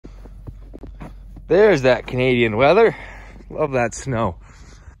There's that Canadian weather. Love that snow.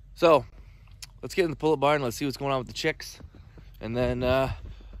 So let's get in the pull-up barn. Let's see what's going on with the chicks. And then I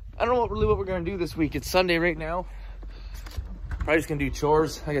don't know what we're gonna do this week. It's Sunday right now. Probably just gonna do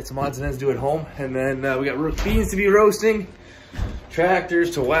chores. I got some odds and ends to do at home. And then we got beans to be roasting,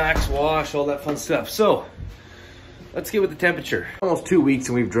 tractors to wax, wash, all that fun stuff. So let's get with the temperature. Almost 2 weeks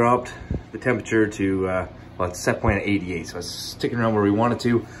and we've dropped the temperature to, well, it's set point at 88. So it's sticking around where we want it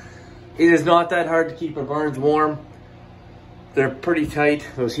to. It is not that hard to keep our barns warm. They're pretty tight.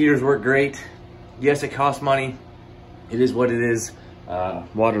 Those heaters work great. Yes, it costs money. It is what it is.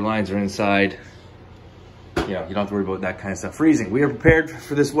 Water lines are inside. You know, you don't have to worry about that kind of stuff freezing. We are prepared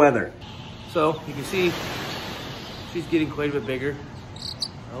for this weather. So you can see she's getting quite a bit bigger.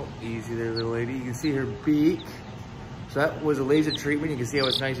 Oh, easy there, little lady. You can see her beak. So that was a laser treatment. You can see how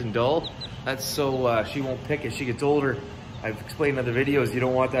it's nice and dull. That's so she won't pick as she gets older. I've explained in other videos, you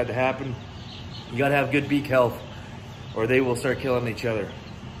don't want that to happen. You gotta have good beak health or they will start killing each other.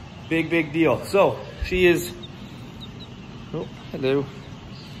 Big deal. So she is, oh, hello.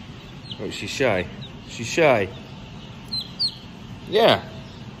 Oh, she's shy. She's shy. Yeah.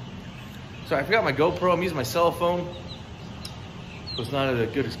 So I forgot my GoPro. I'm using my cell phone. So it's not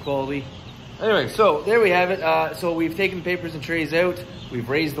as good as quality. Anyway, so there we have it. So we've taken papers and trays out. We've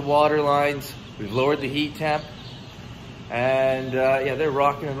raised the water lines. We've lowered the heat temp. And yeah, they're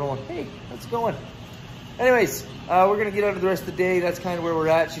rocking and rolling. Hey, how's it going? Anyways, we're gonna get out of the rest of the day. That's kind of where we're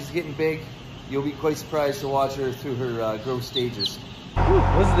at. She's getting big. You'll be quite surprised to watch her through her growth stages.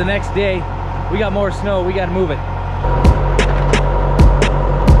 This is the next day. We got more snow. We gotta move it.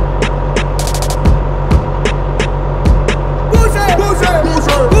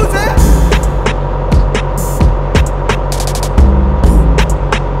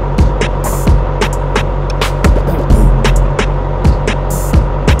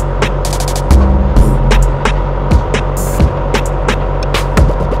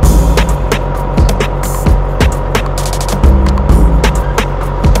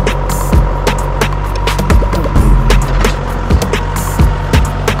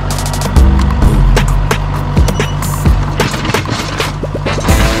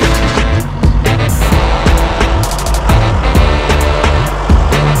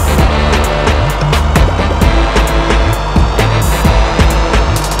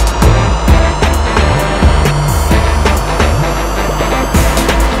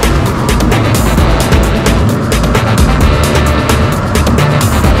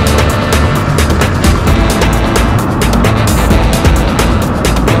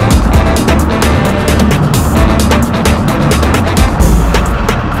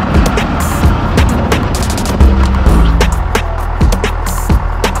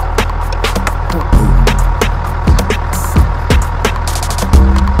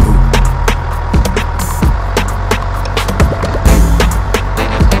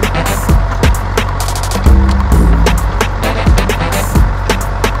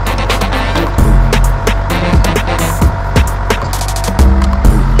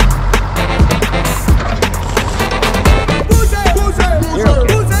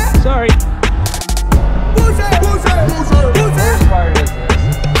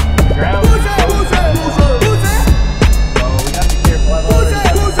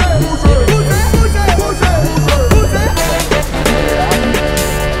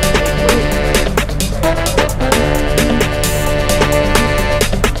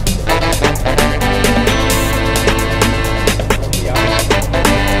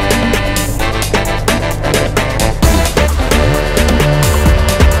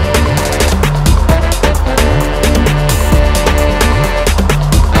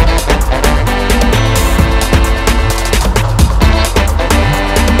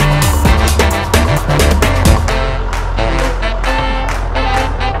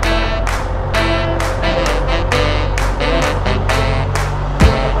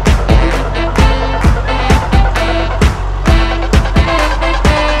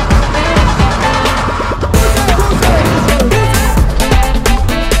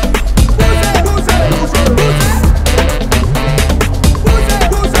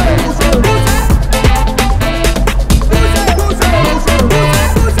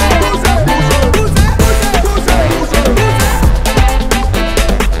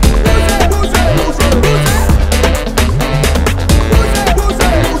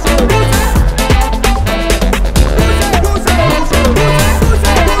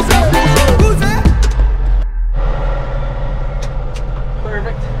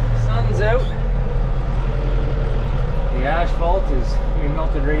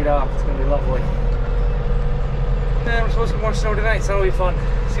 melted right off. It's gonna be lovely. And we're supposed to get more snow tonight, so that'll be fun.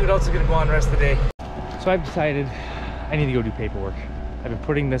 See what else is gonna go on the rest of the day. So I've decided I need to go do paperwork. I've been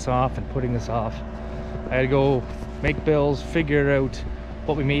putting this off and putting this off. I had to go make bills, figure out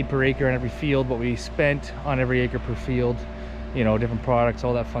what we made per acre on every field, what we spent on every acre per field, you know, different products,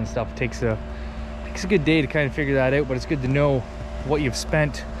 all that fun stuff. It takes a good day to kind of figure that out, but it's good to know what you've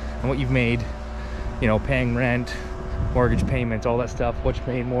spent and what you've made, you know, paying rent, mortgage payments, all that stuff, what you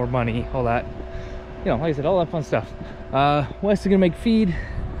made, more money, all that, you know, like I said, all that fun stuff. Wes is gonna make feed.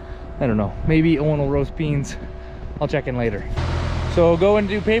 I don't know, maybe Owen will roast beans. I'll check in later. So go and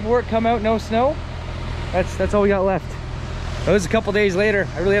do paperwork, come out, no snow. That's all we got left. It was a couple days later.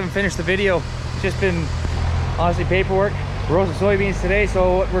 I really haven't finished the video. It's just been honestly paperwork. We're roasting soybeans today,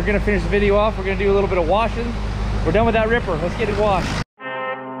 so we're gonna finish the video off. We're gonna do a little bit of washing. We're done with that ripper. Let's get it washed.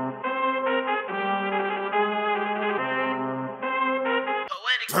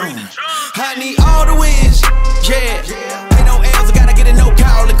 I need all the wins, yeah. Ain't no L's, I gotta get a no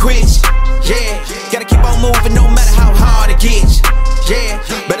call and quits, yeah. Gotta keep on moving no matter how hard it gets, yeah.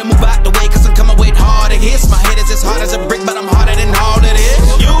 Better move out the way cause I'm coming with harder hits. My head is as hard as a brick, but I'm harder than all of this.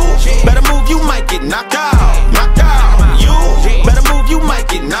 You better move, you might get knocked out, knocked out. You better move, you might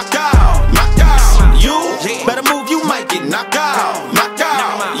get knocked out, knocked out. You better move, you might get knocked out, knocked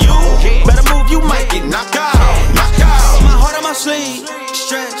out. You better move, you might get knocked out, knocked out. My heart on my sleeve,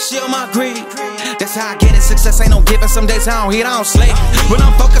 stress, shield my greed. That's how I get it, success ain't no giving. Some days I don't eat, I don't sleep. When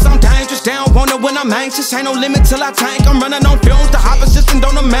I'm focused, I'm dangerous. They don't want it when I'm anxious. Ain't no limit till I tank. I'm running on fumes. The opposition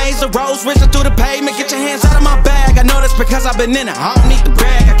don't amaze. The roads racing through the pavement. Get your hands out of my bag. I know that's because I've been in it. I don't need to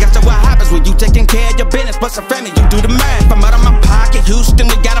brag. I guess that's what happens when you taking care of your business. But some family, you do the math. I'm out of my pocket. Houston,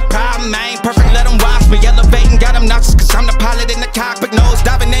 we got a problem. I ain't perfect, let them watch me. Elevating, got them noxious. Cause I'm the pilot in the cockpit. Nose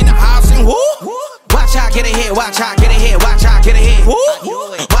diving in the house and woo. Watch out, get ahead. Watch out, get ahead. Watch out, get ahead. Woo.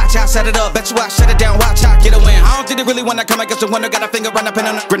 Watch out, set it up. Bet you I shut it down. Watch out, get a win. I don't think they really wanna come against the winner. Got a finger run up in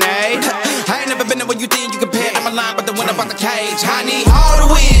on a grenade. I ain't never been there when you think you compare. I'm a line, but the winner about the cage. I need all the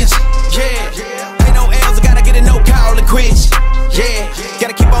wins, yeah. Ain't no L's, I gotta get a no call and quits, yeah.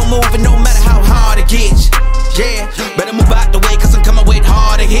 Gotta keep on moving no matter how hard it gets, yeah. Better move out the way cause I'm coming with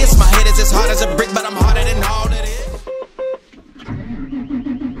harder hits. My head is as hard as a brick, but I'm harder than all of this.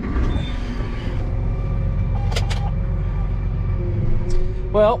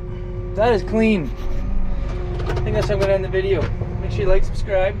 Well, that is clean. I think that's how I'm gonna end the video. Make sure you like,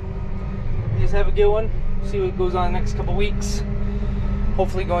 subscribe. You guys have a good one. See what goes on the next couple weeks.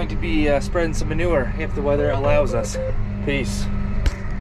 Hopefully going to be spreading some manure if the weather allows us. Peace.